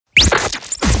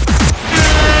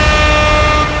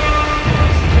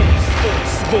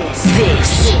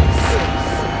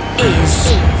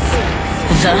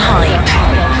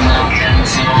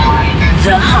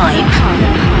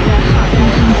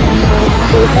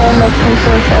makes me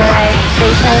feel so right.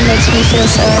 Baseline makes me feel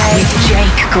so right. With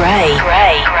Jake Gray.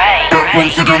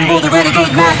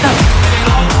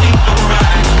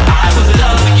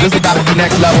 This is about to be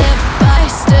next level. Step by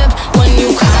step, when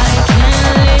you cry, I can't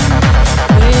live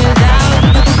without.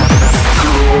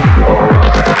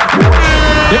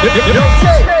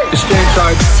 It's game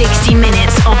time. 60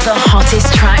 minutes of the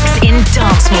hottest tracks in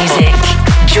dance music.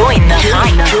 Join the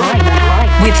hype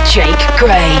with Jake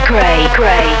Gray.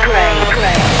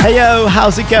 Hey yo,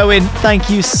 how's it going? Thank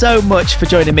you so much for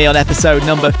joining me on episode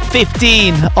number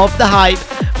 15 of The Hype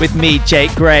with me,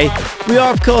 Jake Gray. We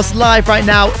are, of course, live right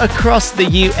now across the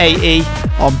UAE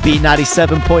on Beat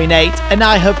 97.8, and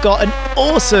I have got an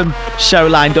awesome show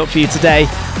lined up for you today.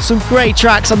 Some great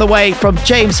tracks on the way from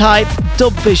James Hype,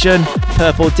 Dub Vision,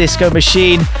 Purple Disco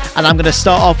Machine, and I'm going to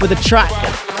start off with a track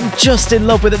I'm just in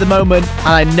love with at the moment, and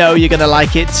I know you're going to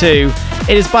like it too.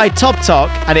 It is by Tobtok,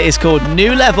 and it is called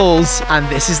New Levels, and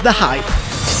this is The Hype.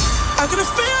 I got a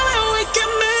feeling we can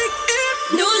make it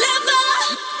new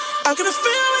level. I got a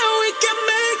feeling we can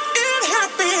make it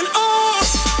happen. Oh,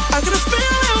 I got a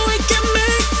feeling we can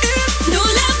make it new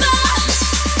level.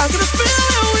 I got a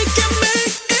feeling we can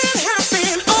make it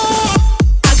happen. Oh,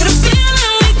 I got a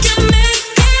feeling we can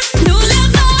make it new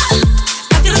level.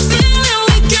 I got a feeling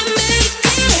we can make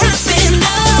it happen.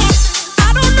 Oh,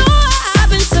 I don't know why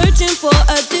I've been searching for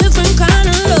a different kind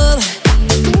of love.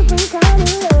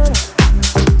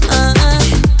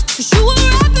 You were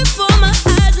right before my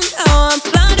eyes, and now I'm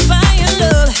blinded by your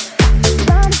love.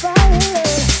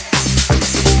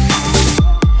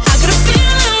 I got a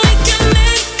feeling we can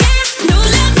make it new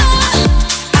level.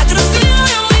 I got a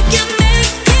feeling we can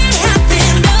make it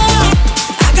happen. Oh,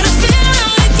 I got a feeling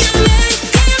we can make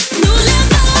it new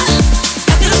level.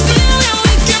 I got a feeling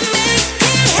we can make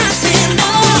it happen.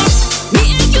 Oh, me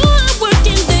and you are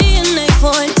working day and night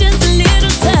for just a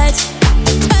little touch,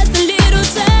 just a little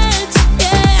touch,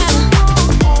 yeah.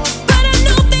 But I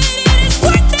know that it is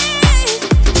worth it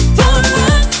for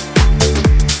us,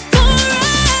 for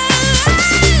us.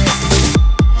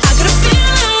 I got a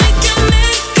feeling we can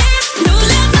make it new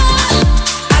level.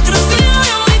 I got a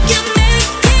feeling we can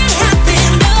make it happen.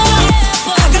 Oh,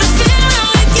 I got a feeling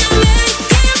we can make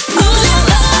it new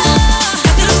level.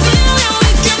 I got a feeling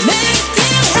we can make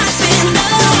it happen.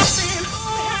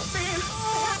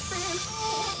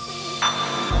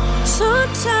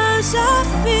 Sometimes I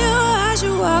feel I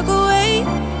should walk away.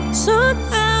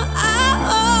 Somehow I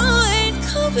always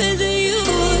come back to you.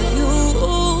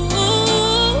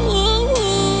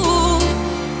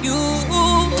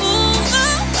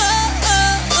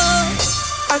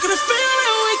 I got a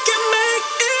feeling we can make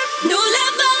it new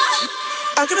level.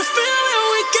 I got a feeling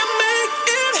we can make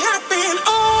it happen.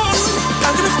 Oh, I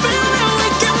got a feeling we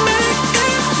can make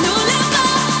it new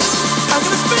level. I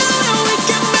got a feeling we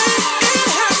can make it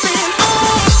happen.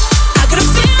 Oh, I got a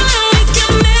feeling we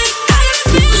can make. I got a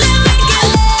feeling we can.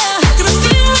 I got a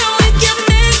feeling we can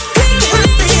make it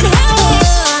happen. Oh,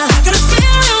 I got a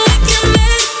feeling we can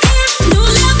make it new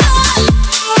level.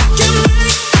 We can make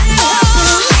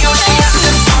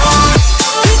it happen.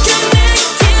 We can make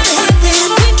it happen.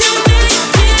 We can make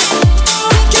it.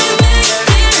 We can make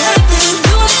it happen.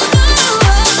 New level.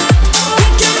 We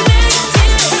can make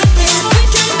it happen. We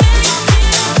can make it.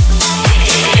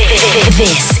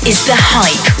 This is The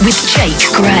Hype with Jake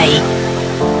Gray.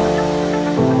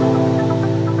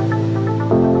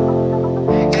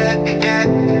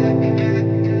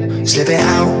 Slipping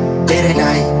out late at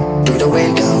night through the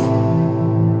window.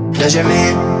 Does your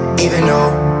man even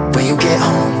know when you get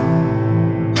home?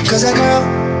 Cause a girl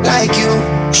like you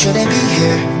shouldn't be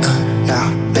here.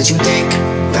 Nah, but you think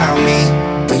about me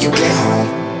when you get home.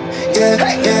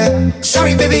 Yeah.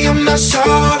 Sorry, baby, I'm not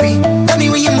sorry. Tell me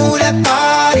when you move that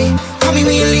body. Call me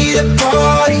when you leave the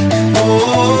party.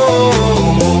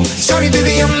 Oh, sorry,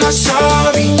 baby, I'm not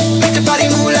sorry. Make the body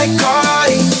move like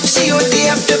Cardi. See you at the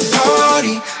after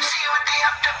party.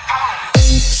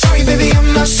 Sorry, baby,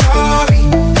 I'm not sorry.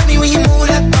 Tell me when you move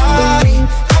that body.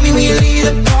 Call me when you leave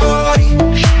the party.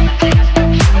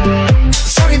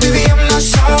 Sorry, baby, I'm not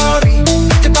sorry.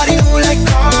 Make the body move like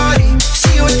Cardi.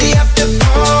 See you at the after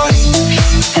party.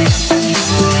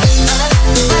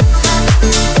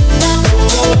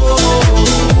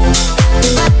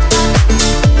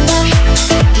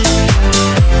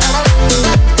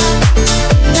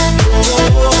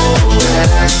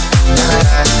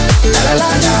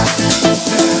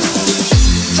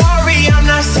 Sorry, I'm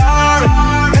not sorry.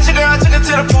 Met your girl, took her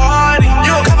to the party.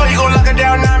 You a couple, you gon' lock her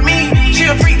down, not me. She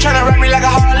a freak, tryna ride me like a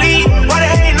Harley. Why they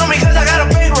hating on me? Cause I got a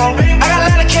bankroll. I got a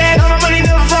lot of cash, all my money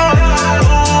never fall.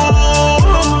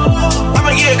 Ooh,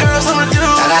 I'ma get girls something to do.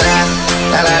 La la la,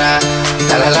 la la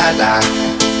la, la la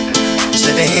la.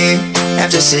 Slipping in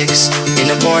after 6 in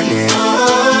the morning.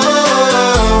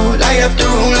 Oh, light up the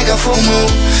room like a full moon.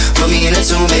 Put me in a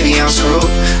tune, baby, I'm screwed.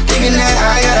 Thinking that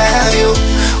I gotta have you.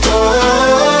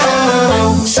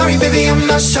 Oh, sorry, baby, I'm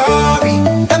not sorry.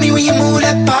 Love me when you move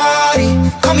that body.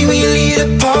 Call me when you leave the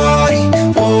party.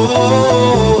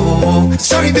 Oh,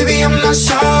 sorry, baby, I'm not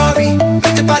sorry.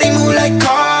 Make the body move like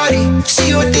Cardi. See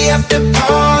you at the after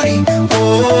party.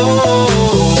 Oh,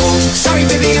 sorry,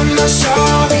 baby, I'm not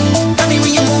sorry. Love me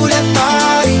when you move that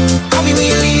body. Call me when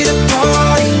you leave the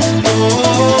party.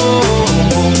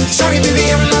 Oh, sorry,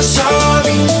 baby, I'm not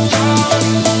sorry.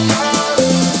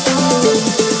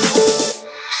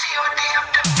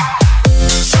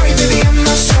 Sorry, baby, I'm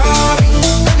not sorry.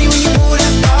 Love me when you move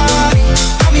that body.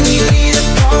 Call me when you leave the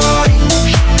party.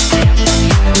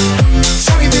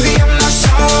 Sorry, baby, I'm not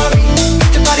sorry.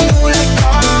 Make the body move like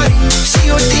Cardi. See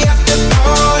you at the after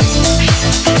party.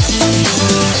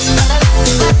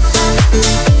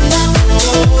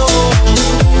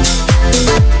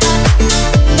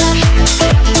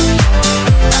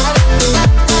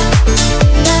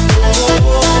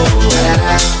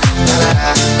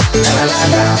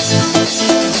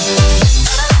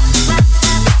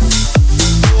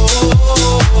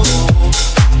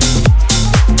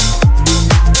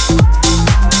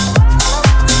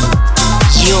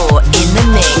 You're in the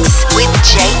mix with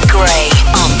Jake Gray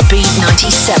on Beat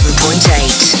 97.8.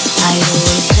 I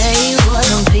always say what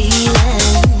I'm feeling.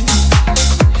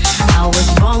 I was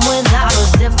born without a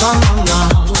zip on my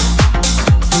mouth.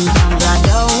 Sometimes I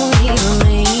don't even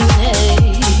mean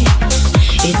it.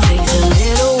 It takes a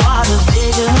little while to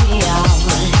figure me out.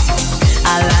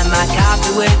 I like my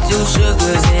coffee with 2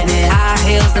 sugars in it. High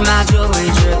heels and my jewelry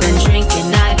dripping.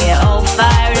 Drinking, I get all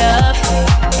fired up.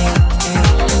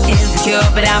 Insecure,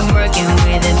 but I'm working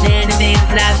with it. Many things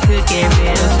that I could get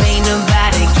rid of. Ain't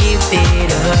nobody keep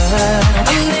it up.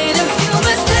 I made a few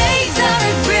mistakes I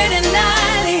regret it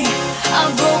nightly. I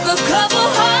broke a couple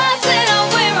hearts and I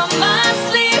wear on my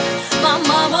sleeve. My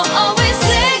mama always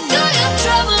said, "Girl, you're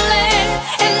troubling."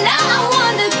 And now I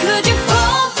wonder, could you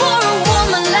fall for a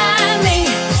woman like me?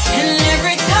 And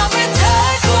every time we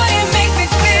touch, boy, you make me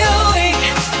feel weak.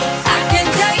 I can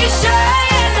tell you're shy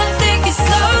and I think it's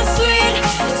so sweet.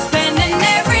 Spending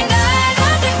every night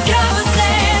under covers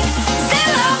and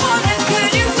still I wonder,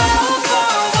 could you fall for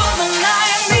a woman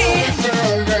like me?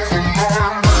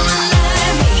 Woman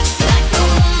like me, like a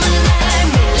woman like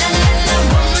me, la la la,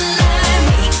 woman like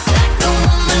me, like a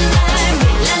woman like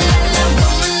me, la la la,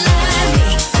 woman like me,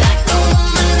 like a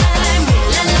woman like me,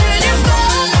 la la. Could you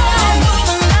fall for a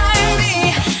woman like me?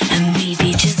 And baby,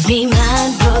 just be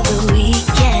mine for the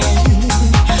weekend.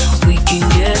 We can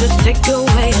get a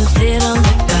takeaway and sit on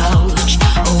the couch,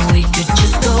 or we could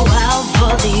just go out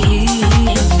for the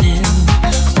evening.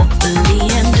 Hopefully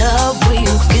end up with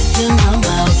you kissing my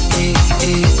mouth. Hey,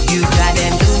 hey. You got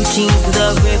that blue jeans with a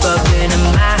rip up in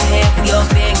my head with your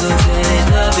fingers in it.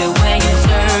 Love it when you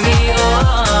turn me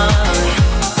on.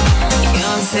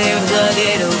 Young Sarah's a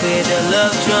little bit of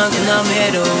love drunk in the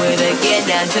middle with a get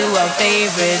down to our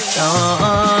favorite song.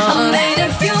 I made a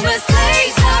few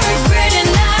mistakes I regret it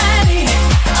nightly.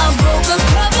 I broke a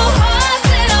couple hearts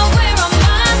and I wear on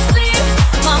my sleeve.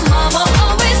 My mama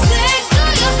always said,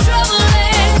 "Girl, you're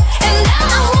troubling." And now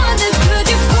I wonder, could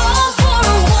you fall for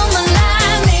a woman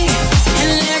like me?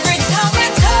 And every time we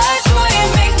touch, boy, you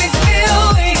make me feel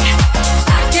weak.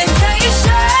 I can tell you're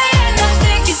shy and I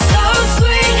think you're so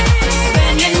sweet.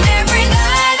 Spending every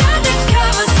night under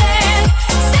covers and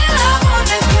still I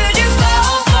wonder, could you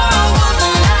fall for a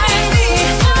woman like me?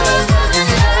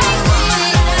 Woman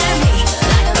like me,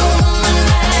 like a woman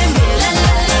like me, la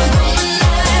la la, woman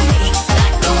like me,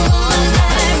 like a woman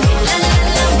like me, la la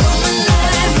la, woman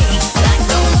like me, like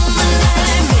a woman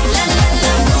like me, la la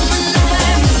la, woman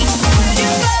like me. Could you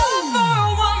fall for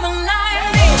a woman like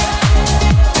me?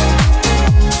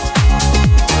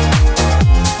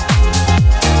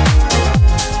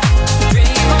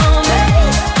 Dream on me.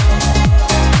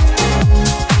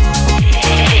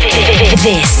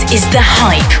 This is The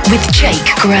Hype with Jake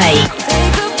Gray.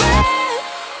 Take a breath,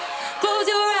 close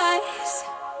your eyes.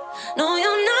 No,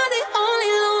 you're not the only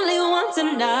lonely one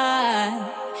tonight.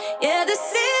 Yeah, the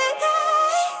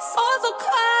city's also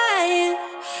quiet.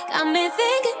 Got me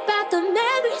thinking about the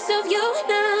memories of you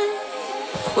and I.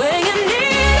 Where you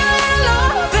need a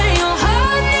love and your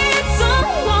heart needs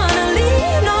someone to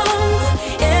lean on.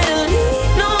 Yeah, to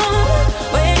lean on.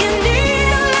 Where you need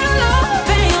a love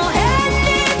and your head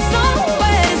needs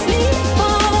somewhere to sleep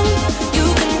on. You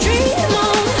can dream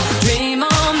on, baby. Dream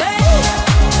on, baby.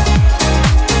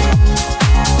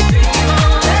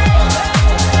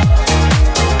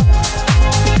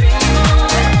 Dream on,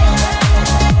 baby.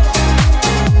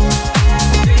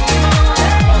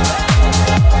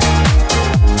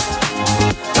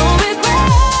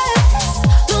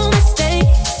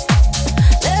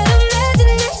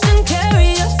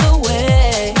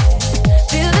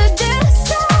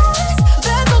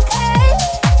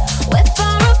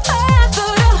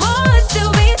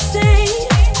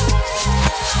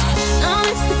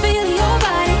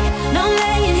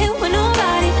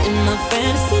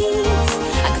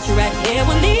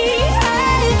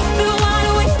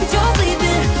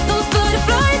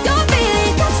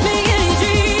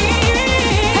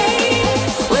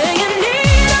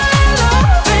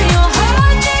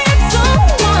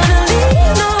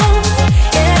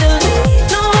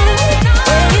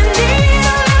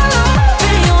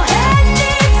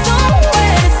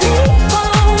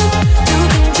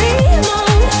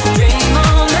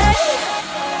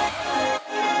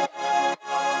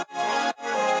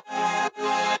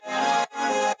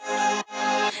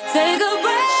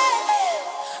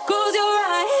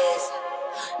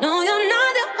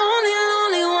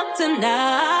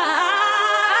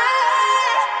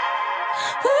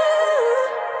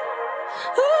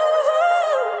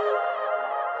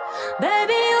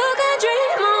 Baby, you can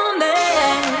dream on me.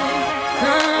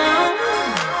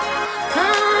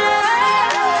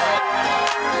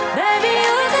 Baby,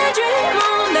 you can dream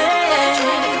on me.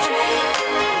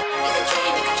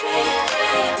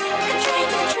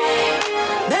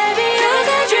 Baby, you can dream on me. Baby, you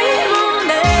can dream on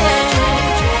me.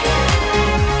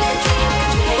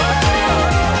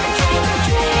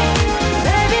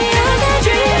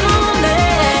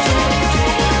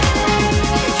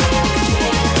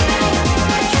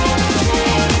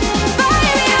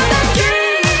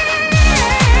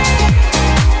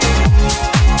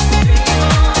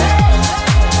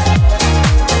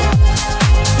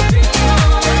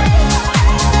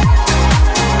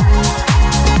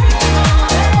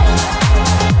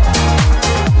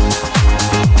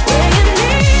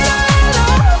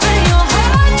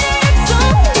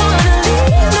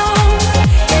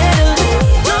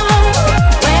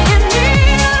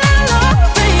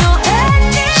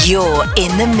 You're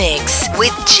in the mix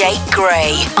with Jake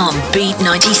Gray on Beat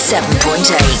 97.8.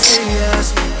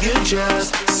 Yes, you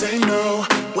just say no.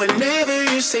 Whenever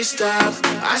you say stop,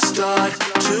 I start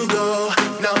to go.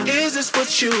 Now is this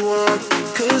what you want?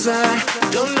 Cause I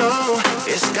don't know.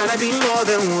 It's gotta be more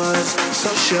than words, so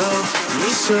show me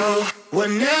so.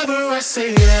 Whenever I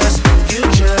say yes, you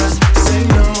just say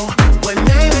no.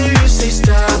 Whenever you say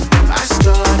stop, I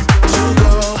start to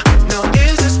go. Now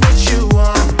is this what you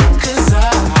want? Cause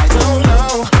I don't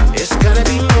know. It's gotta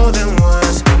be more than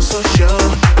words, so show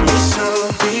me so.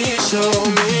 Me so,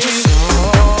 me so.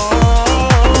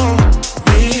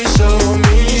 Me so,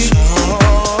 me so.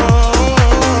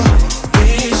 Me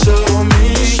so, me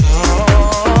so.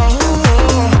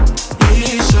 Me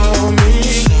so, me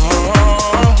so.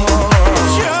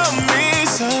 Show me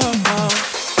some more.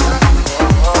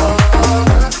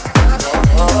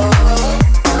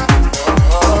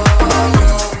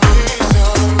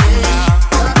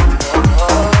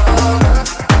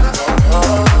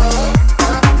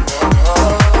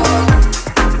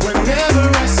 Whenever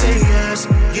I say yes,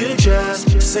 you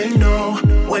just say no.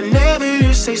 Whenever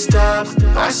you say stop,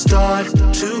 I start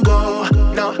to go.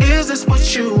 Now is this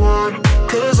what you want?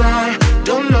 Cause I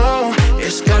don't know.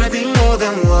 It's gotta be more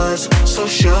than words, so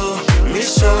show me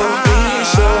so. Me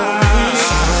so, me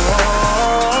so.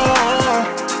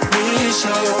 Me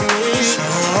so, me so.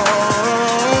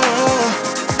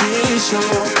 Me so,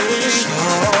 me so.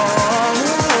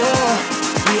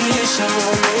 Me so,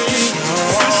 me so.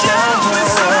 Show me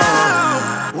so.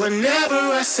 Whenever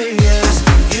I say yes,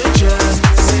 you just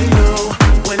say no.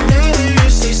 Whenever you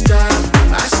say stop,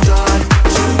 I start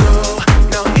to go.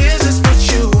 Now is this what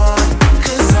you want?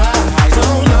 Cause I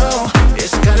don't know.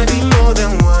 It's gotta be more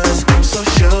than words, so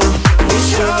show me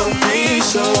so. Me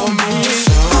so, me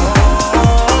so.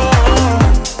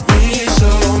 Me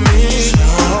so, me so.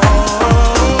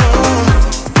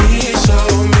 Me so,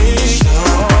 me so.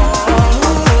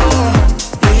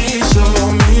 Me so,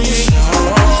 me so.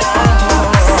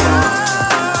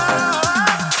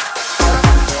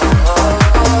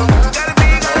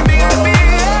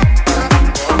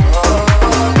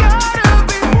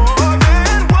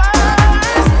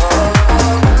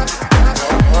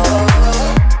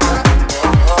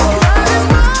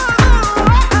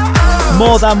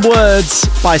 More Than Words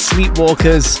by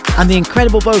Sleepwalkers, and the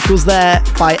incredible vocals there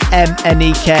by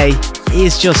MNEK. He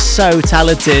is just so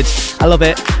talented. I love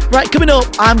it. Right, coming up,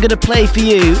 I'm going to play for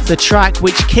you the track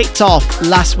which kicked off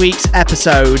last week's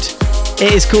episode.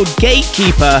 It is called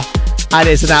Gatekeeper, and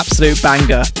it's an absolute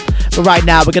banger. But right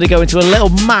now, we're going to go into a little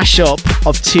mashup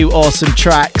of two awesome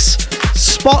tracks.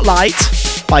 Spotlight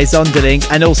by Zonderling,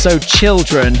 and also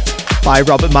Children by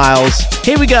Robert Miles.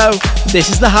 Here we go. This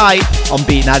is The Hype on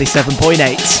Beat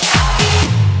 97.8.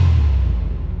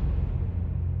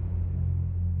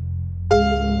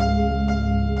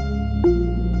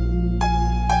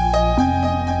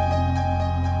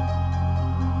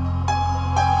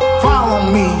 Follow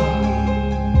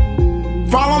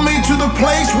me to the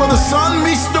place where the sun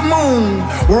meets the moon,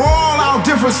 where all our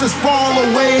differences fall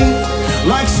away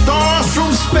like stars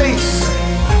from space,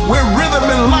 where rhythm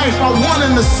and life are one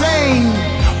and the same.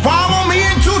 Follow me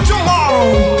into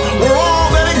tomorrow, where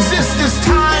all that exists is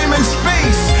time and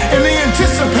space, in the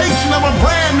anticipation of a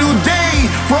brand new day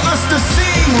for us to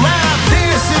sing, laugh,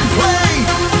 dance, and play.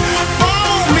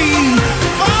 Follow me,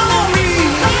 follow me,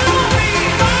 follow me,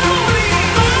 follow me,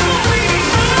 follow me,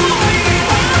 follow me,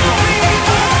 follow me, follow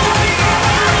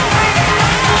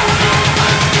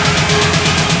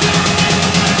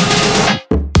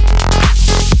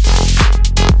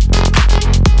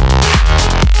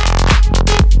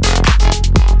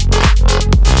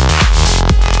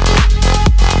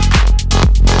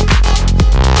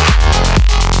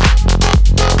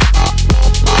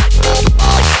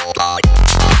me.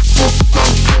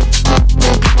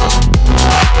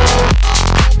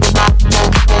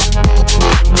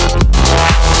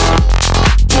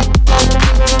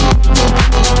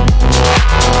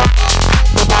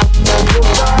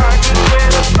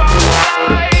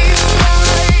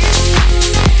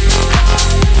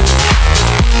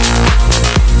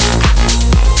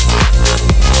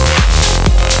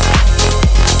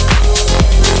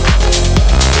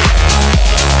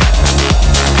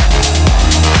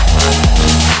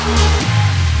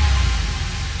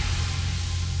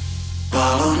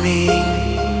 me.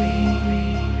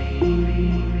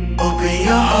 Open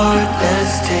your heart,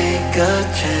 let's take a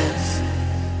chance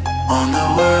on the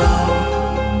world.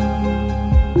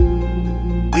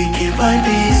 We can find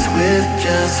peace with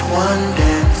just one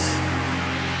dance.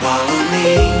 Follow me.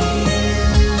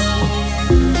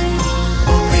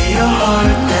 Open your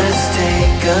heart, let's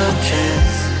take a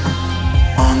chance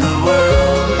on the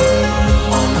world.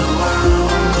 On the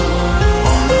world.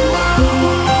 On the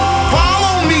world.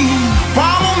 Follow me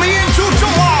into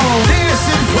tomorrow. Dance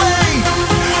and play.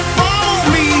 Follow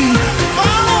me,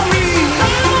 follow me.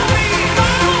 Follow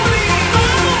me,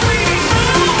 follow me, follow me,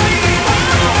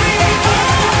 follow me, follow me,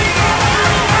 follow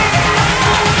me.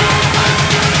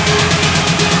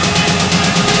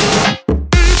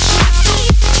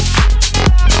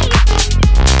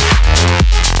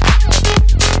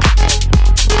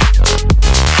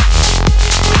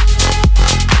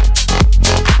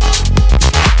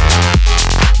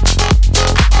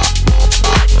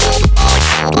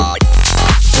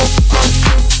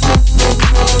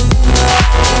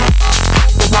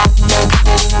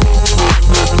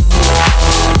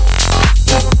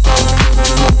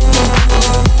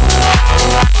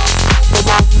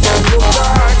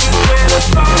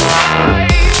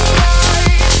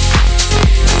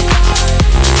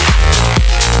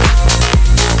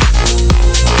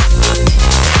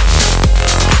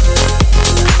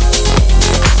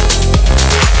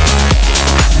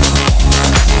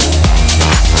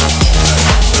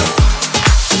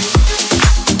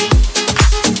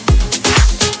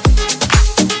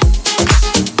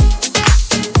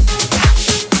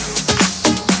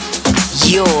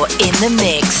 You're in the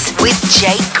mix with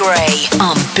Jake Gray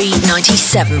on Beat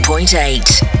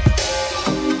 97.8.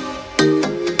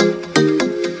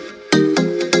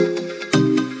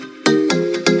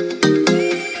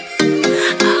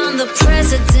 I'm the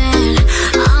president,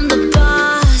 I'm the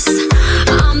boss,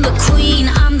 I'm the queen,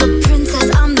 I'm the princess,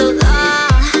 I'm the law.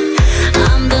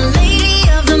 I'm the lady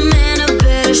of the manor,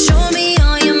 better show me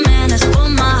all your manners for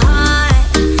my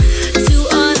heart to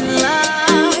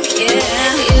unlock, yeah.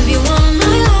 If you want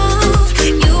my love,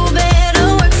 you better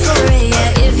work for it,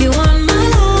 yeah. If you want my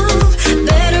love,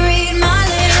 better read my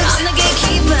lips. I'm the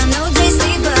gatekeeper, no day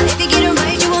sleeper. If you get it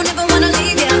right, you won't ever wanna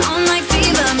leave, yeah. All night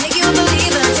fever, make you a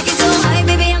believer. Take it so high,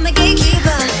 baby, I'm the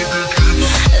gatekeeper.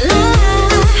 La, la,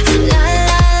 la,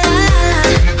 la,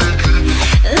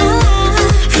 la,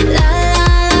 la, la.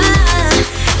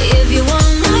 If you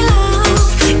want my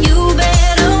love, you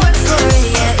better work for it,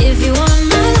 yeah. If you want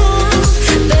my love,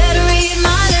 better read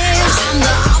my lips. I'm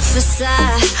the officer,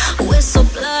 whistle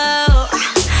blow,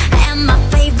 and my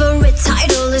favorite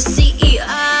title is CEO.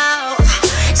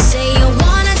 Say you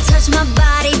wanna touch my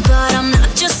body, but I'm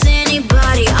not just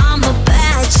anybody. I'm a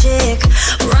bad chick,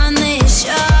 run this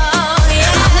show,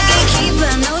 yeah. I'm the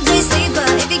gatekeeper, no day sleeper.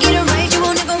 If you get it right, you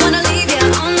won't ever wanna leave,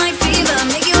 yeah. All night fever,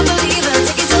 make you a believer.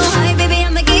 Take it so high, baby,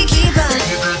 I'm the gatekeeper.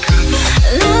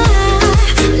 La,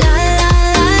 la, la, la,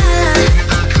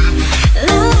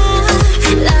 la,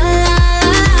 la, la.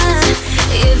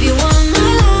 If you want my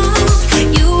love,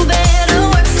 you better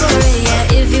work for it,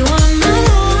 yeah. If you want my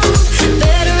love,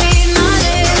 better read my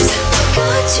lips.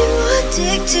 Got you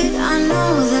addicted, I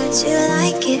know that you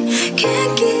like it.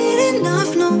 Can't get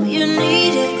enough, no, you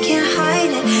need it, can't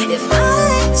hide it. If I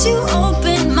let you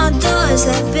open my doors,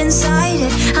 step inside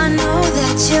it. I know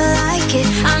that you like it,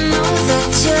 I know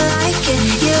that you like it.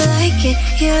 You like it,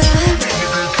 you like it.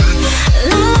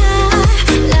 La,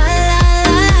 la, la,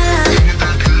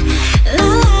 la, la,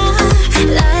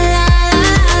 la, la.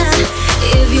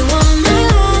 If you want my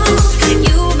love,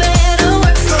 you better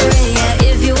work for it, yeah.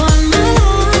 If you want my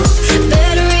love,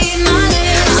 better read my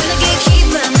lips. I'm the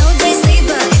gatekeeper, no day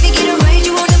sleeper. If you get it right,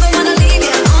 you won't ever wanna leave,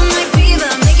 yeah. All night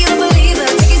fever, make you a believer.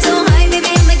 Take it so high,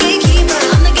 baby, I'm the gatekeeper.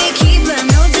 I'm the gatekeeper,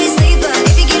 no day sleeper.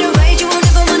 If you get it right, you won't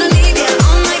ever wanna leave, yeah.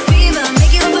 All night fever,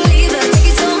 make you a believer. Take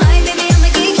it so high, baby, I'm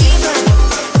the gatekeeper.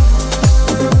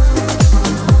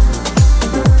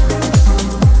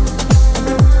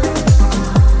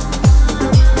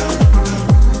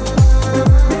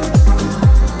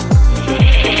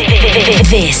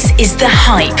 This is The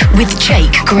Hype with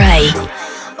Jake Gray.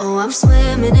 Oh, I'm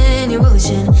swimming in your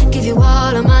ocean. Give you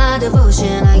all of my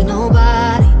devotion like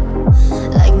nobody,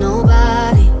 like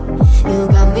nobody. You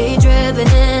got me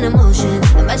dripping in emotion.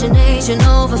 Imagination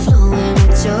overflowing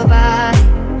with your body,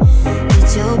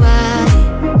 with your body.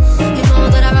 You know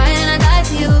that I ride and I die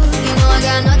for you. You know I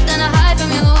got nothing to hide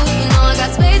from you. You know I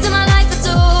got space in my life for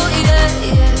two, yeah,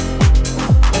 yeah.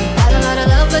 Got a lot of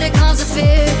love, but it comes with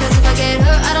fear. Cause if I get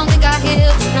hurt, I don't think I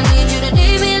heal. I need you to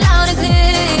need me loud and clear,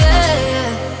 yeah,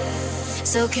 yeah.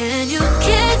 So can you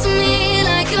kiss me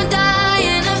like you're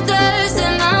dying of thirst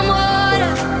in my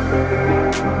So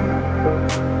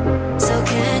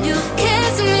can you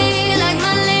kiss me like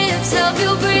my lips help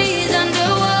you breathe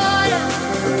underwater?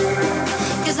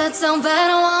 'Cause that sound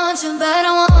bad, I want you, bad,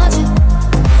 I want you.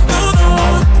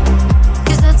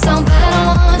 'Cause that sound bad, I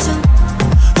want you.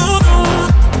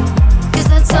 'Cause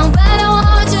that sound bad, I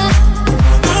want you.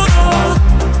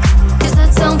 'Cause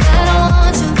that sound bad, I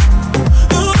want you.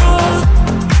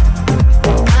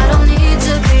 I don't need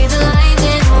to be the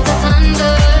lightning or the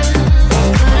thunder,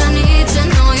 but I need to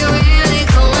know you're really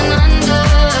going under.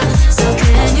 So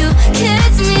can you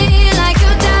kiss me like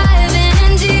you're diving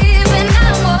in deep in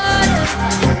that water?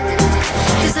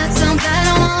 'Cause that sound bad,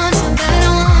 I want you, bad, I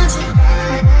want you.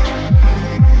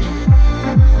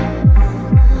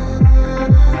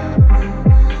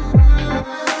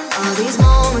 All these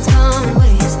moments come in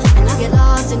waves, and I get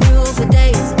lost in you for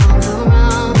days.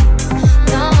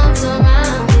 Arms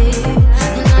around me,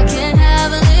 and I can't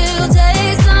have a little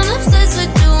taste. I'm obsessed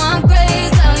with you, I'm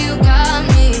crazy how you got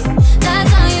me. That's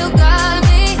how you got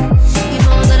me. You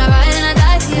know that I ride and I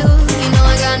die for you. You know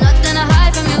I got nothing to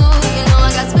hide from you. You know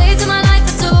I got space in my life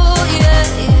for two. Yeah,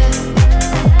 yeah.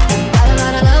 Got a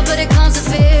lot of love, but it comes with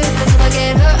fear. 'Cause if I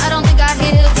get hurt, I don't think I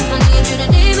heal. I need you to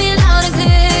need me loud and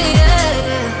clear. Yeah,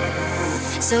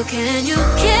 yeah. So can you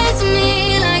kiss me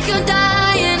like you're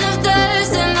dying of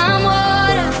thirst and I'm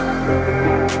water?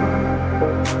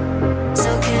 So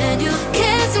can you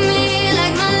kiss me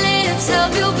like my lips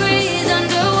help you breathe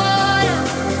underwater?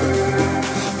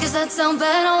 'Cause that sound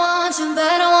bad, I want you,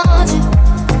 bad, I want you.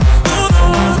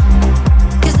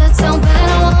 'Cause that sound bad,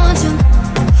 I want you.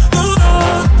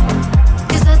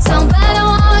 'Cause that sound bad, I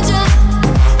want you.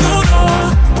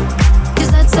 'Cause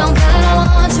that sound bad, I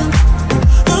want you.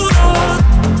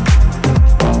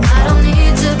 I don't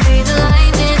need to be the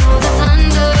lightning or the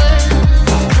thunder,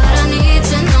 but I need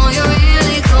to know you're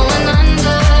really going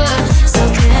under. So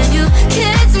can you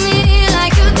kiss me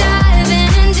like you're diving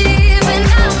in deep in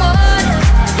that water?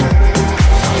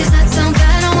 'Cause that sound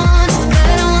bad, I want you,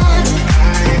 bad, I want you.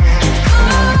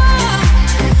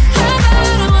 Bad, I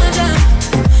want you.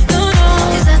 No, no.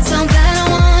 'Cause that sound bad, I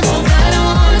want you, bad, I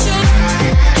want you.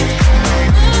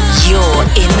 You're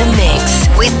in the mix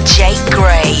with Jake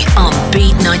Gray on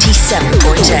Beat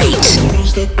 97.8. One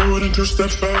step forward and two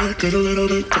steps back, get a little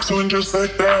bit tiptoeing just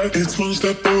like that. It's one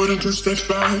step forward and two steps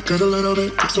back, get a little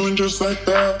bit tiptoeing just like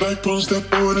that. Like one step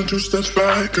forward and two steps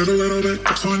back, get a little bit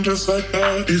tiptoeing just like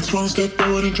that. It's one step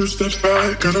forward and two steps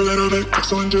back, get a little bit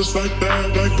tiptoeing just like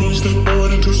that. Like one step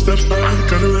forward and two steps back,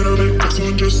 get a little bit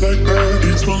tiptoeing just like that.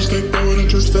 It's one step forward and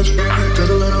two steps back, get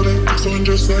a little bit tiptoeing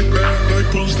just like that.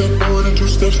 Like one step forward and two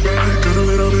steps back, get a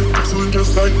little bit tiptoeing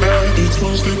just like that. It's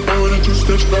one step forward and two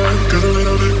steps back, get a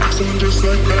little bit tiptoeing just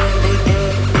like that. Like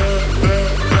that.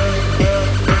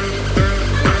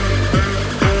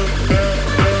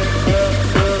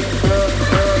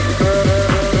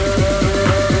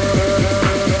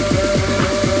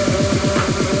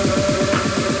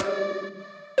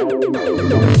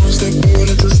 One step forward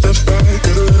and two steps back,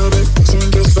 get a little bit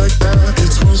tiptoeing just like that.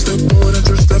 It's one step forward and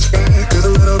two steps back, get a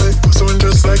little bit tiptoeing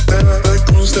just like that.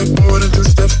 Like one step forward and two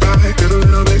steps back, get a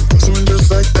little bit tiptoeing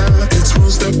just like that. It's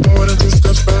one step forward and two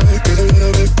steps back, get a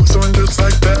little bit tiptoeing just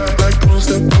like that. Like one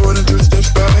step forward and two steps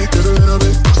back, get a little bit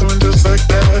tiptoeing just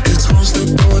like that. It's one step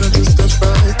forward and two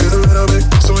steps back, get a little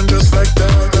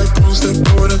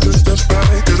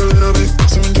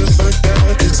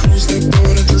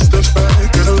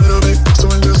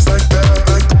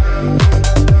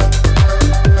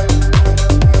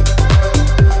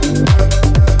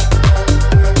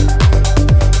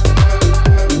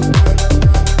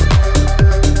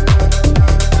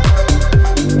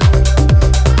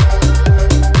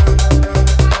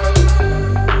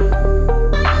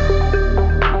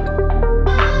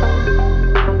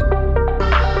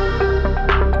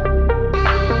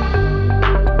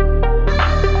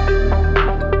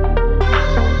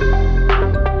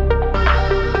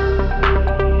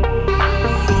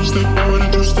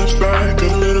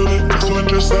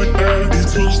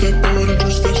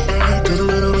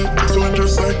tiptoeing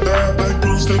just like that. Like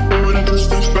one step forward and two steps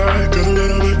back, get a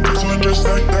little bit tiptoeing just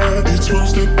like that. It's one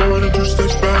step forward and two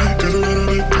steps back, get a little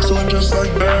bit tiptoeing just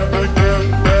like that. Like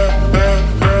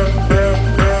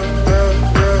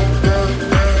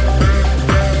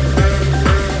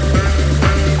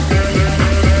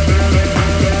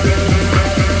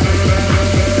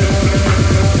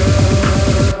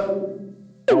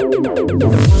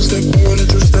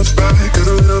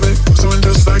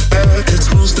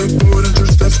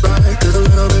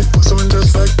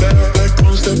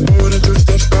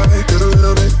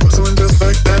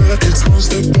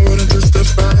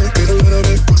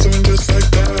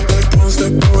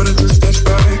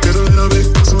Get a little bit,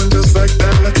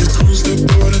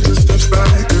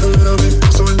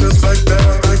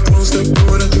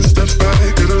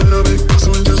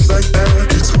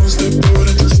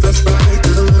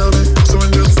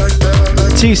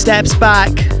 2 steps back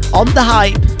on the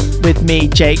hype with me,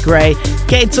 Jake Gray.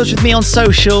 Get in touch with me on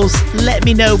socials. Let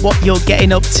me know what you're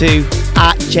getting up to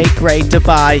at Jake Gray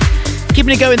Dubai.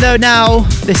 Keeping it going though now.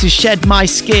 This is Shed My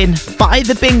Skin by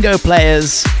the Bingo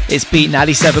Players. It's Beat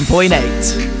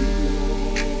 97.8.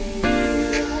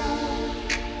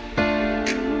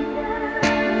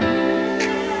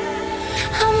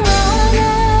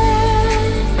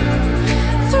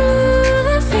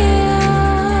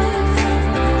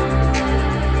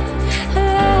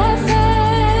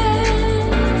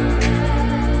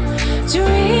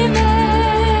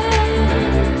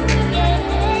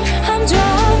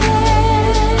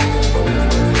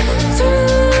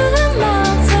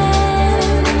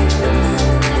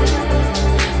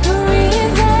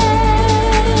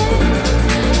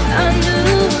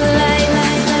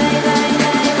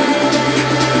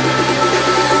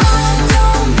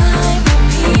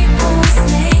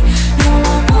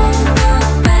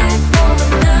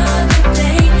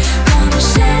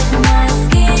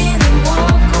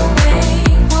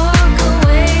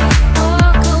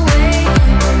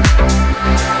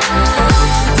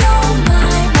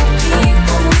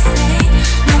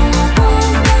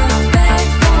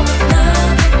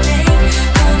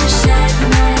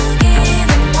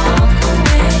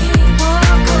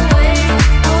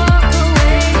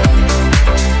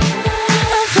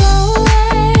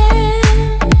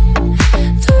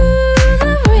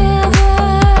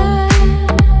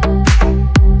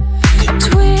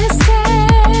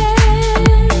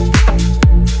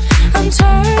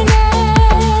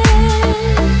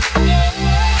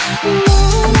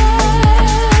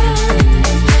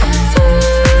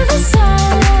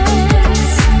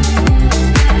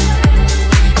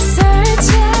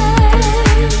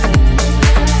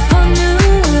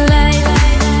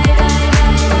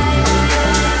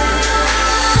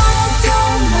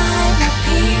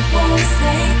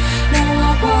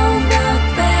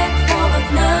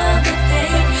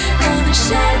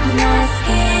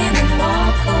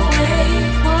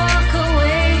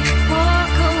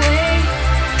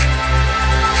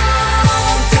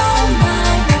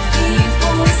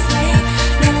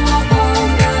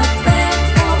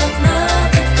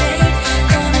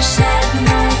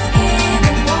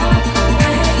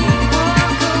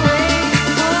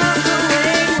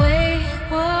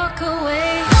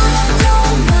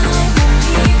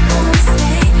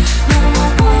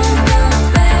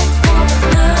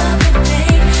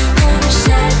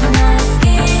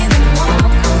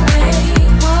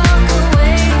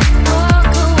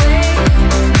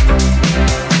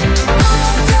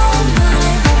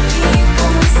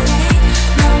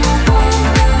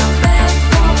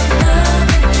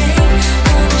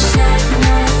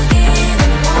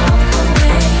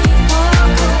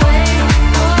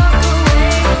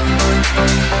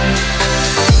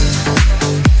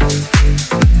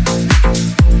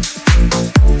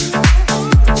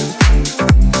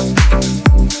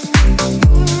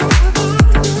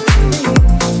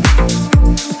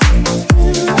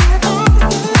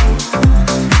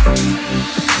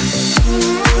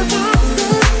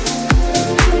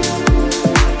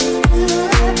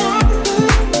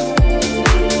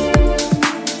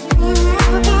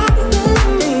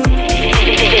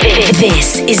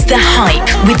 This is The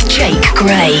Hype with Jake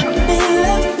Gray.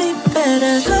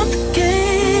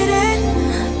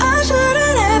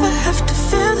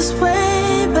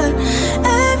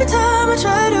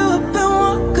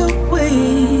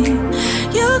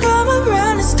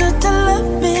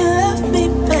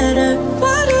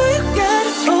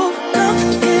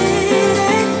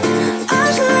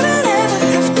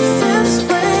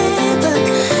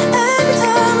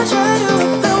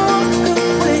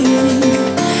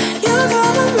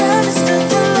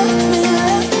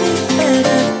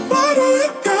 Why do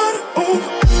you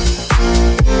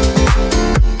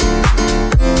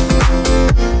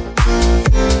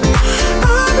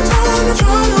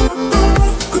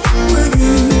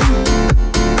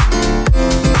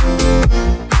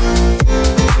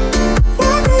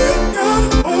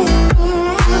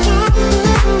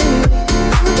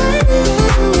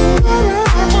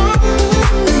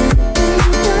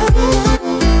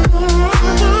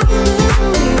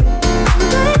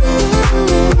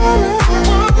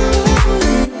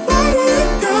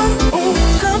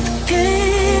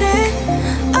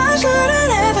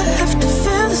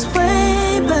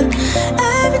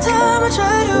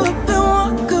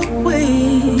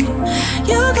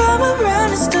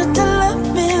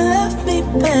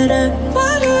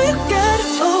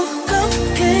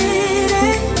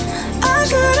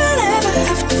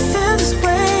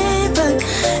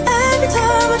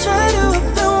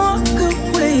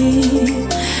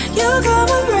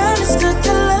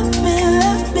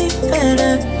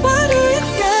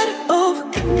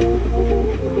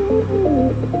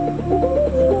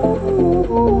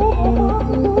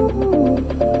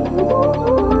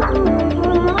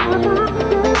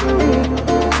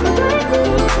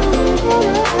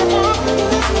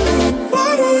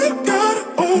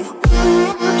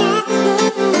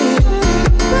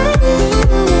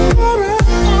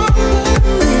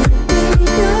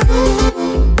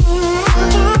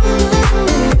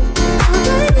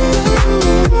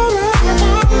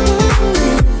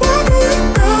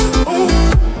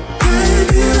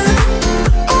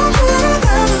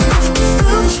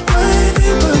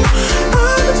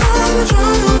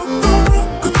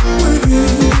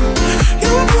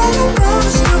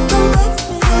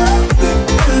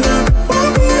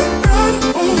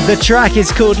The track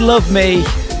is called Love Me,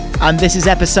 and this is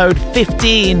episode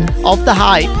 15 of The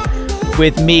Hype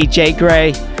with me, Jake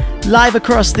Gray, live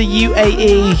across the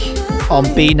UAE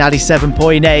on Beat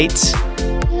 97.8.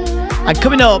 And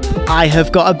coming up, I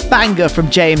have got a banger from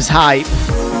James Hype.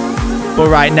 But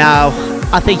right now,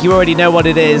 I think you already know what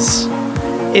it is.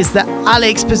 It's the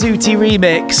Alex Pizzuti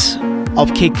remix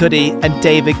of Kid Cudi and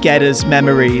David Guetta's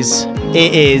Memories.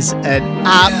 It is an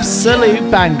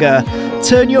absolute banger.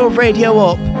 Turn your radio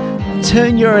up,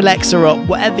 turn your Alexa up,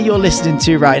 whatever you're listening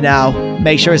to right now.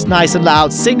 Make sure it's nice and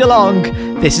loud. Sing along.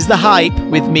 This is The Hype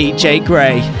with me, Jake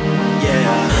Gray.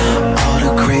 Yeah, all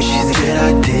the crazy shit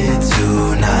I did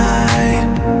tonight,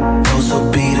 those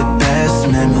will be the best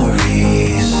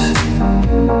memories.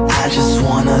 I just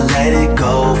wanna let it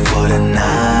go for the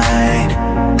night.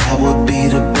 That would be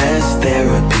the best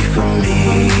therapy for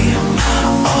me.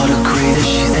 All the crazy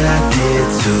shit that I did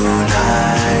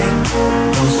tonight,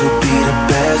 those will be the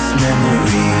best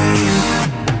memories.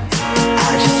 I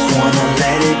just wanna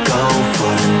let it go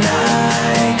for the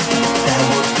night. That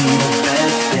would be the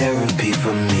best therapy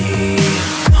for me.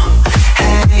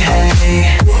 Hey, hey,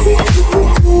 yeah, yeah.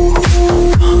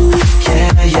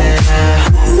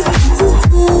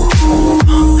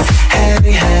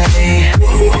 Hey, hey, yeah, yeah.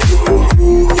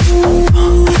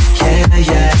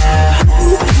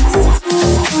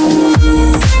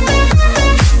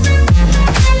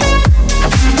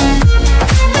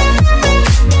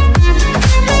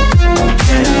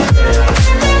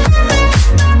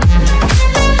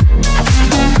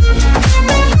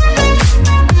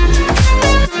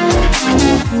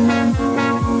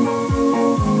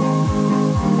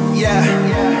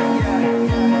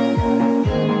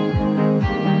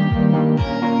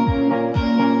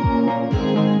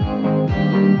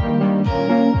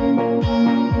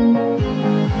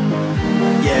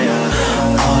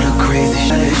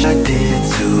 I did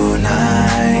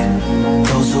tonight,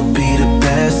 those will be the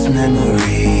best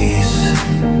memories.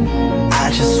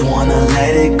 I just wanna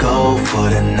let it go for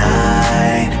the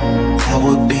night. That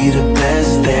would be the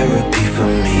best therapy for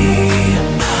me.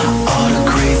 All the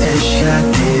crazy shit I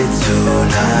did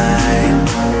tonight,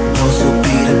 those will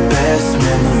be the best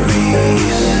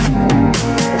memories.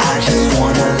 I just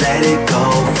wanna let it go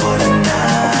for the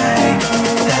night.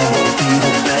 That would be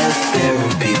the best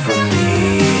therapy for me.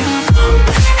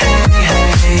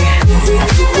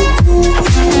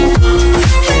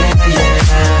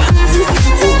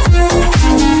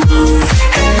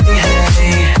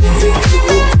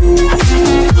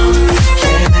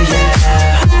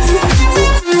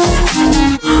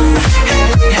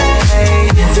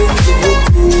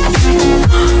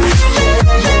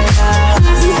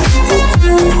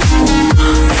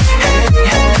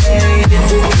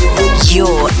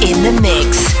 You're in the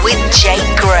mix with Jake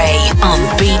Gray on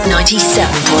Beat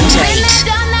 97.8.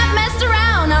 Done that, messed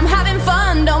around, I'm having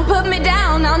fun, don't put me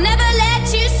down, I'll never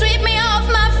let you sweep me off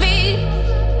my feet.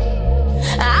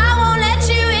 I won't let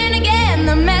you in again,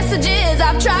 the messages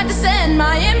I've tried to send,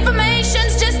 my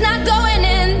information's just not going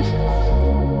in.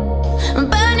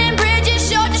 Burning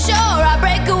bridges shore to shore, I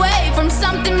break away from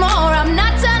something more, I'm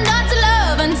not turned on to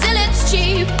love until it's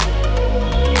cheap.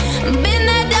 Been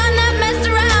there, done that, messed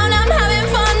around, I'm having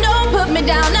fun, don't put me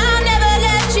down, I'll never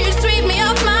let you sweep me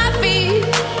off my feet.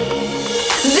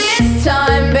 This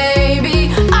time,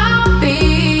 baby, I'll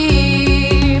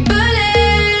be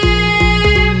bulletproof.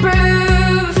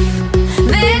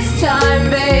 This time,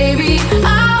 baby,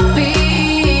 I'll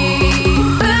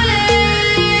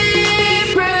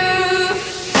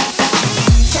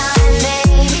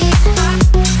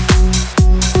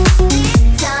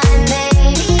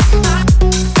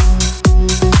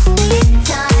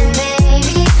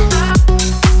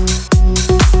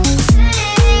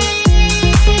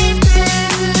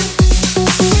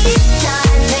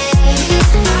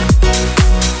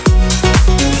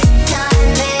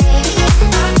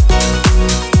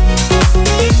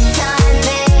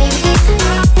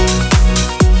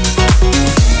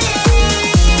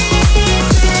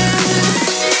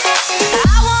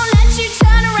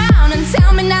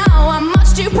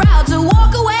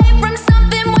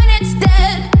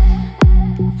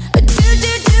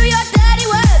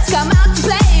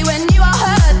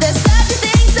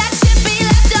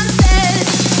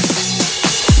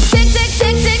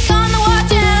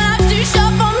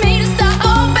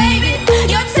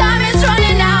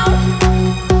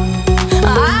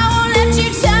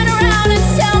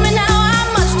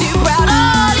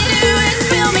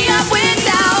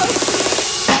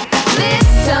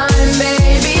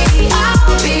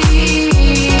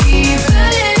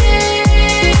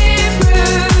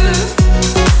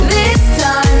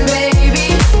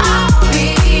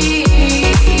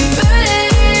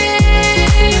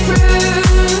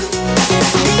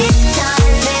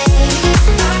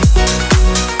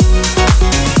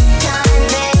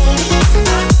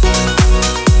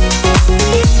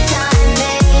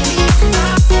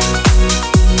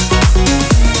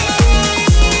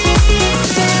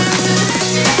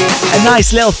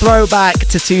Nice little throwback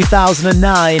to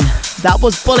 2009. That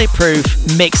was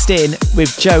Bulletproof mixed in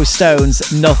with Joe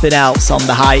Stone's Nothing Else on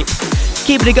the Hype.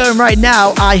 Keeping it going right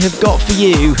now, I have got for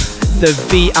you the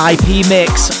VIP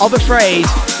mix of Afraid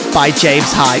by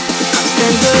James Hype.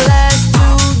 Spent the last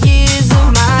 2 years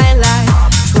of my life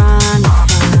trying to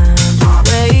find a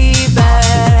way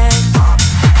back.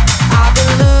 I've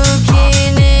been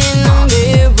looking in the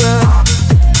mirror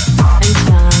and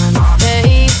trying to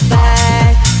face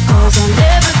back. 'Cause I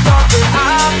never thought that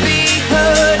I'd be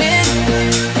hurting,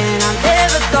 and I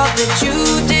never thought that you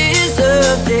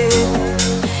deserved it.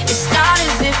 It's not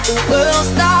as if the world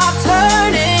stopped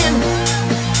turning.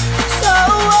 So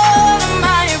what am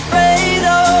I afraid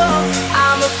of?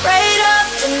 I'm afraid of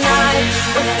the night,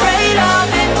 afraid of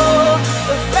it all,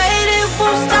 afraid it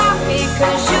won't stop me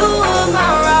 'cause you were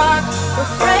my rock.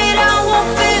 Afraid I won't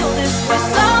feel this with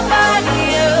somebody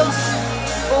else.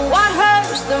 But what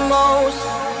hurts the most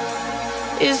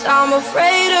is I'm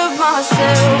afraid of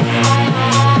myself.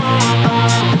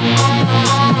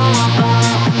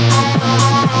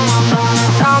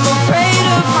 I'm afraid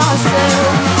of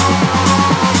myself.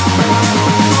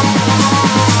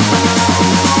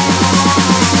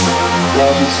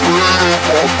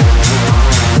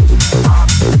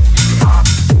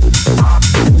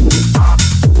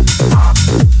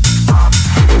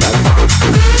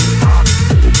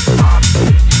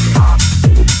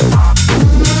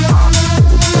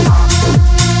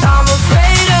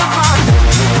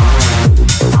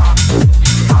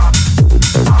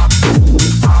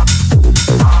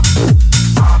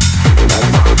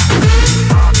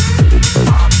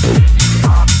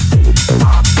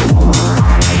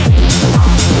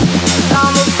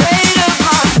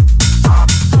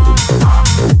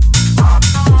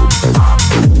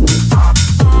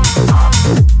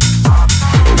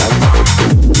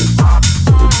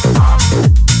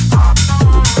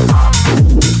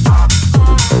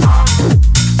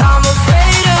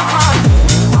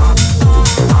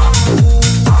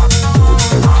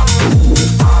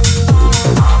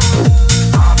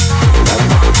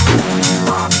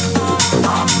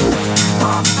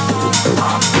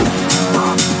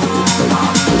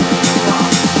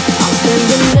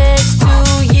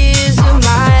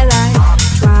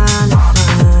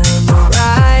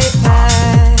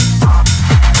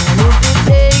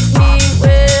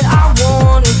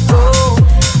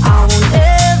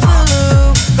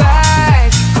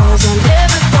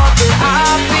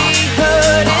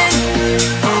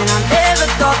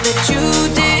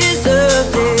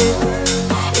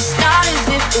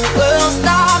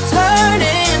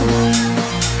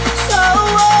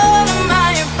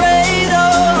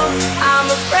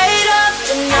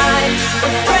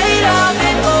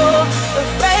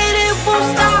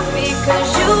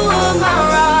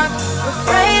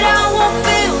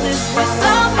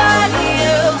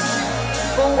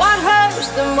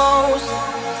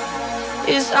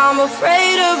 I'm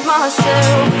afraid of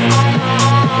myself.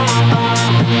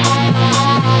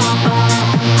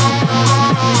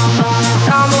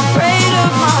 I'm afraid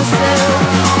of myself.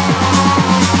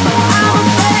 I'm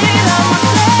afraid of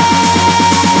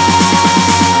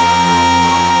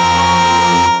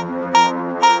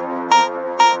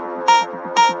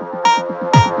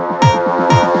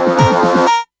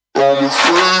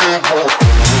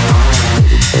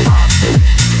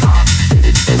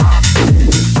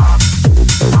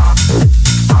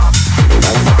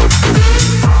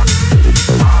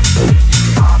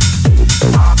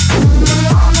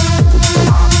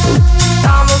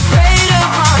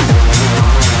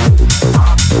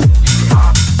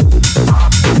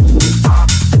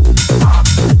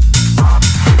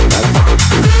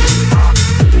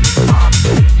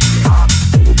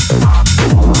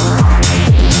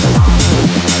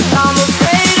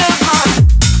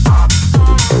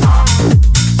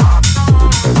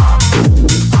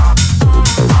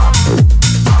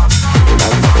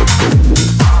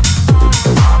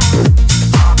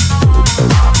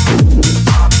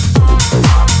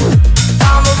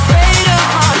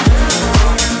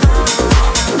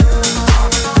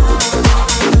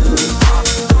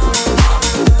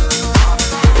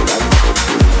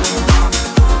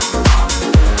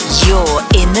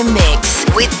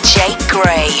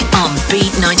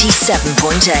Beat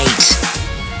 97.8.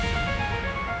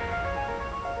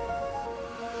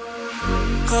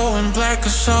 Going black, I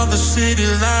saw the city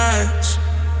lights.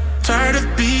 Tired of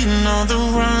being on the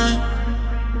run.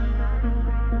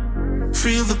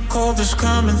 Feel the cold is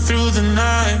coming through the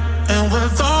night, and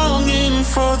we're longing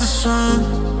for the sun.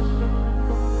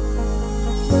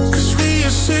 Cause we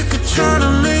are sick of trying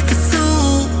to make it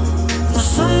through while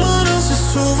someone else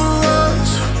is over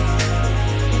us.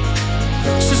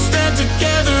 So stand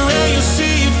together and you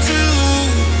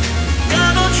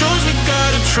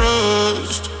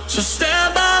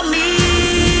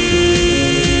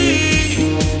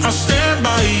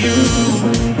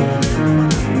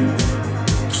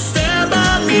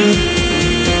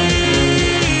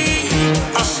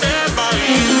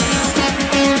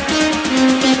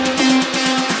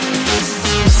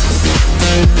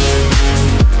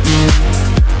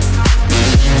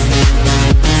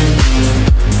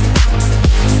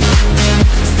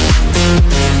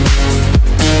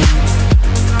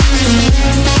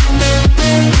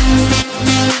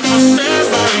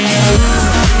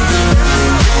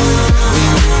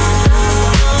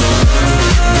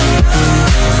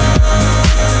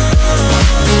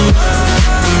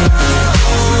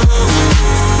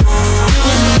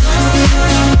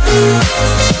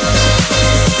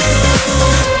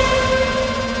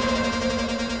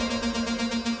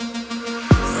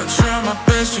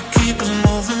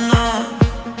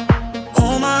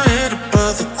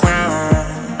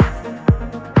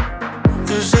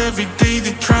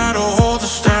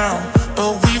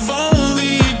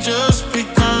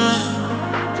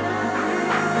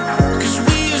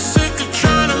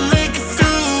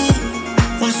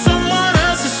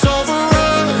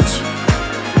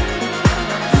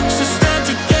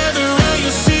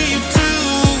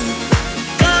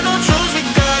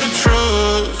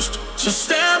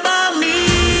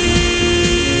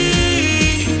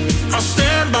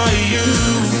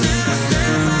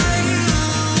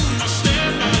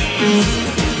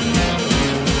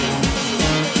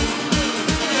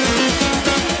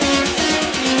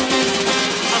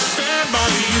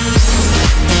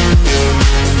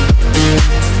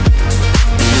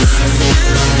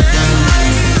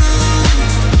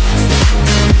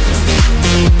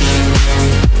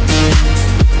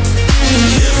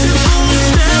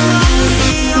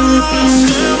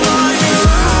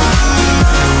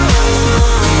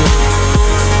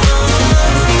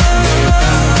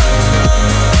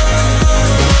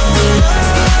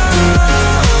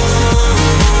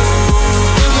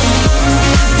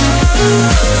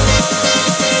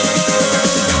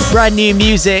brand new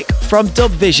music from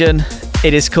Dub Vision.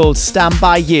 It is called Stand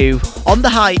By You on The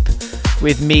Hype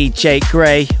with me, Jake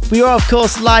Gray. We are, of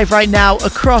course, live right now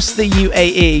across the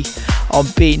UAE on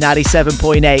Beat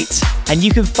 97.8. And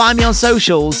you can find me on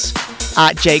socials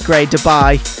at Jake Gray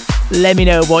Dubai. Let me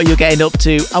know what you're getting up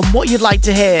to and what you'd like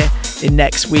to hear in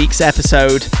next week's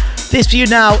episode. This for you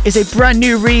now is a brand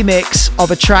new remix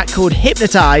of a track called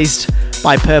Hypnotized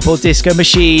by Purple Disco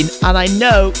Machine, and I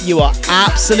know you are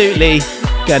absolutely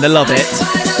gonna love it.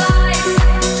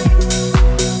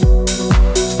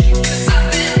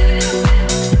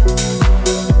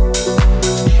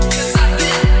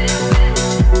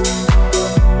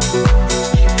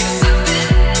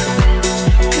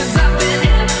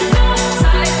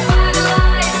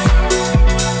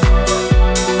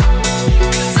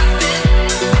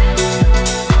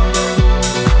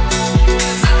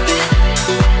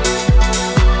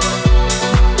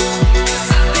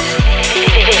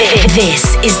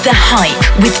 This is The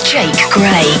Hype with Jake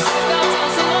Gray.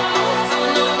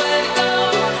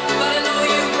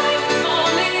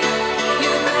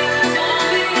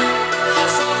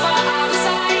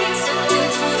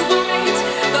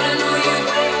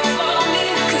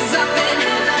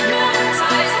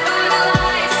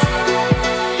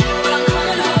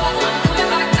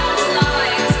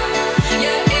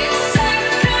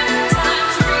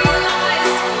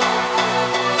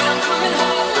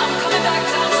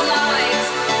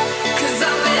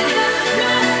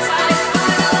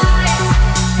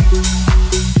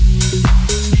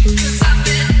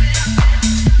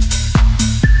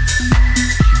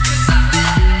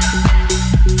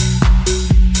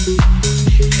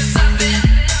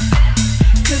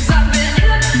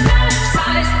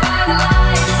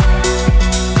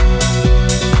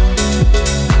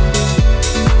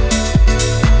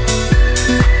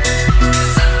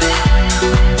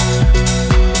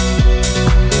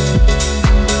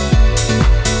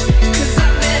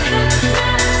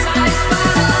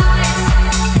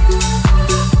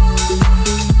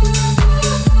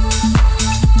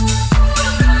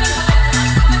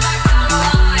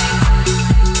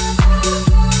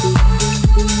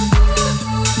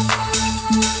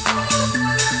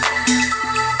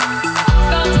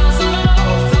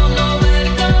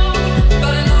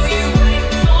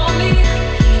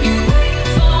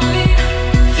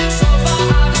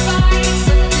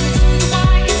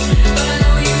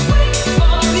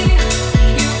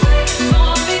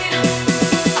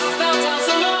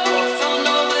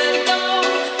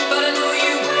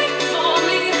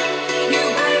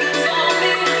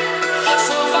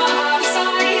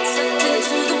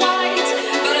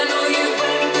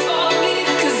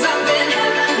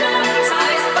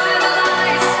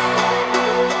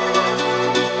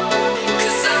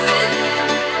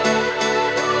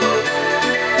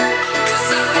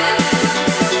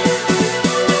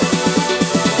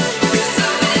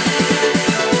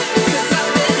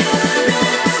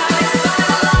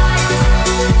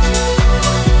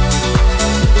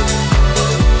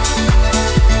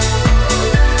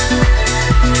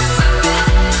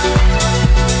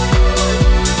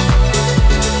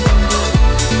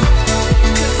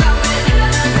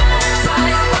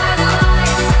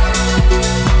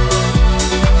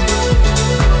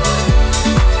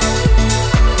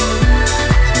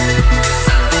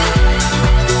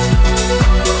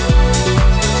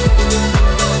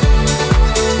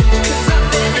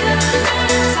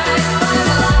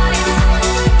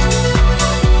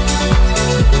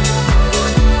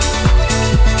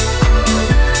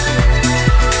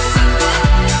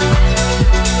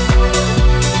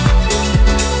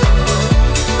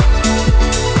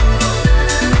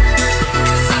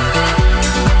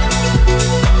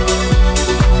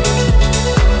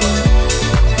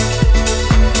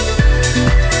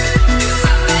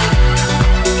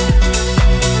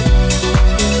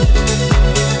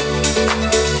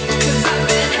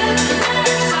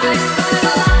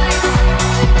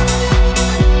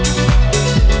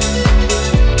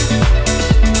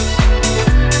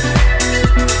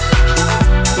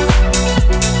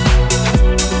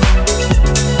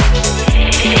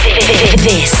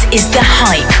 This is The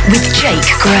Hype with Jake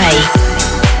Gray.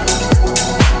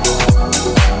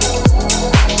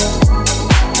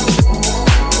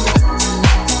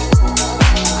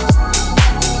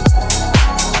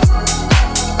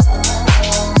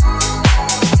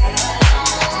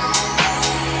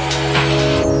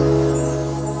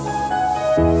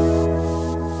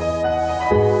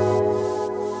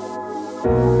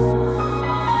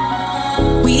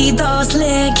 We those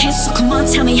lit kids, so come on,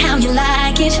 tell me how you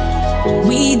like it.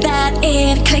 We that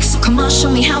it clicks, so come on,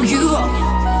 show me how you roll.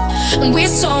 We're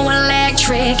so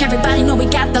electric, everybody know we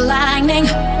got the lightning.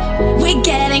 We're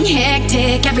getting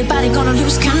hectic, everybody gonna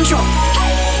lose control.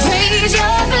 Raise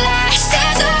your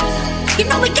glasses up, you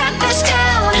know we got this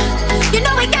down. You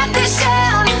know we got this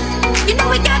down. You know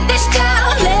we got this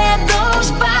down. Let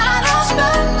those bottles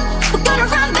burn. We're gonna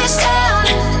run this down.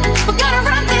 We're gonna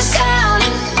run this down.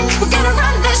 We're gonna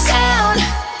run this down.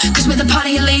 Cause we're the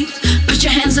party elite. Put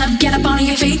your hands up, get up on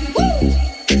your feet.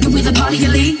 We're the party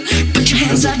elite. Put your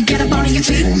hands up, get up on your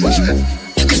feet.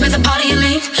 Cause we're the party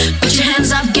elite. Put your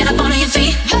hands up, get up on your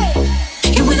feet.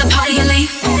 You're with the party elite.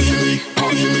 Party elite,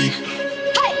 party elite.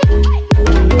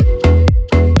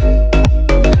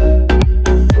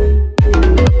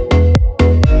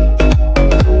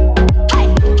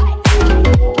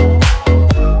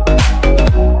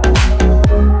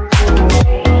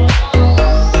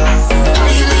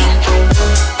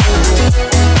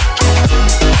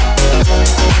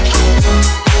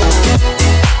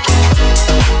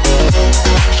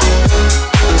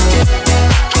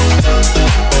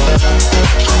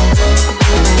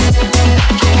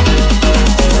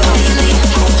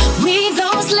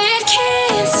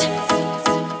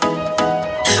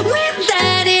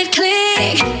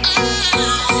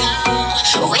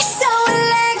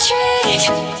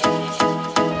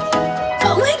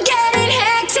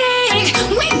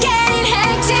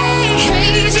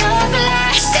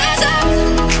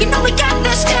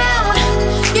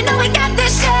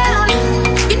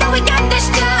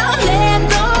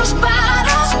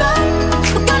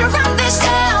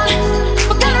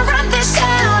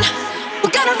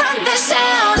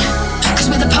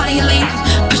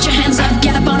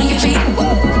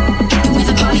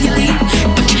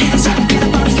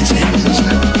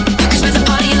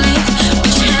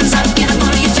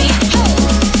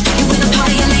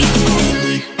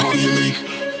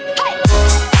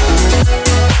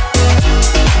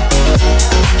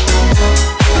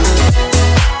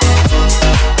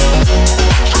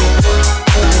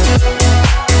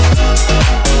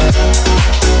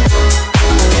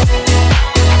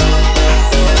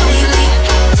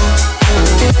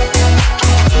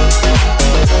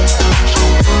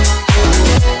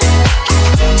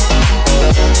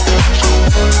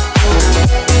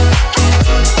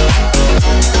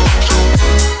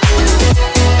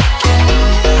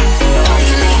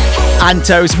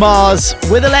 Antos Mars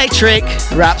with Electric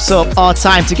wraps up our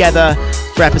time together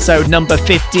for episode number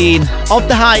 15 of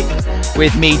The Hype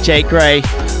with me, Jake Gray.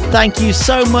 Thank you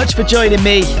so much for joining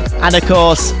me, and of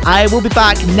course, I will be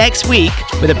back next week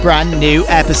with a brand new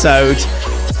episode.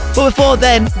 But before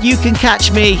then, you can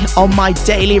catch me on my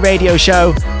daily radio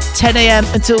show, 10 a.m.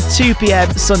 until 2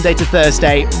 p.m. Sunday to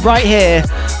Thursday, right here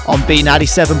on Beat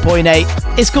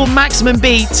 97.8. It's called Maximum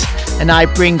Beat, and I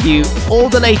bring you all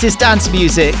the latest dance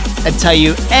music and tell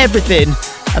you everything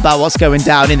about what's going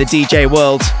down in the DJ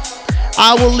world.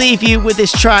 I will leave you with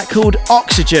this track called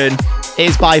Oxygen. It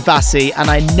is by Vasi, and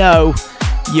I know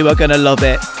you are going to love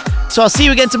it. So I'll see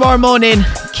you again tomorrow morning.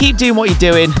 Keep doing what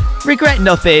you're doing, regret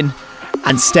nothing,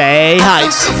 and stay hyped. I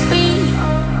feel so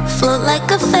free, float like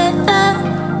a feather,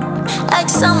 like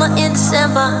summer in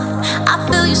December. I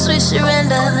feel you sweet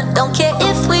surrender. Don't care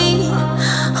if we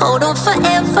hold on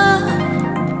forever.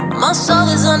 My soul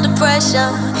is under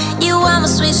pressure. You are my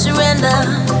sweet surrender.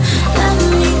 Let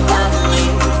me,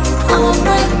 I won't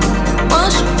break.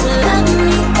 Won't you let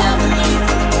me,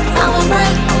 I won't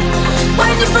break.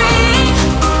 When you breathe,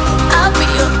 I'll be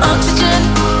your oxygen.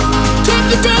 Kick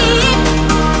you deep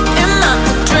in my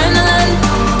adrenaline.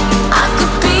 I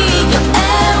could be your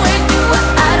air when you are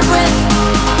out of breath.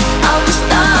 I'll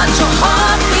restart your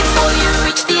heart before you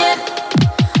reach the end.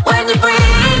 When you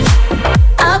breathe,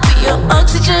 I'll be your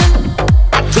oxygen.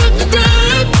 I kick you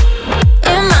deep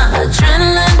in my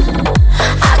adrenaline.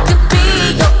 I could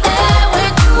be your air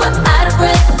when you are out of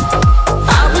breath.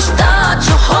 I'll restart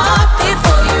your heart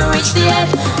before you reach the end.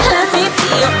 Let me be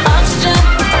your oxygen.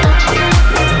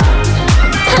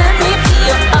 Let me be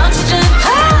your oxygen.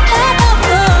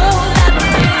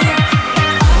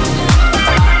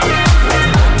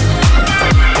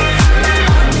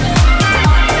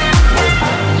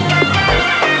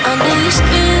 Under your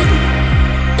skin,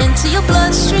 into your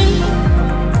bloodstream.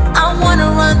 I wanna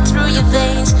run through your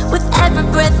veins. With every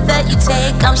breath that you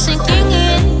take, I'm sinking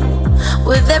in.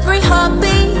 With every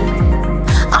heartbeat,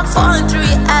 I'm falling through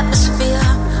your atmosphere.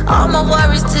 All my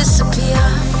worries disappear.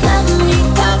 Let me,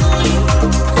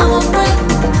 I won't break.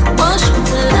 Won't you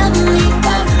let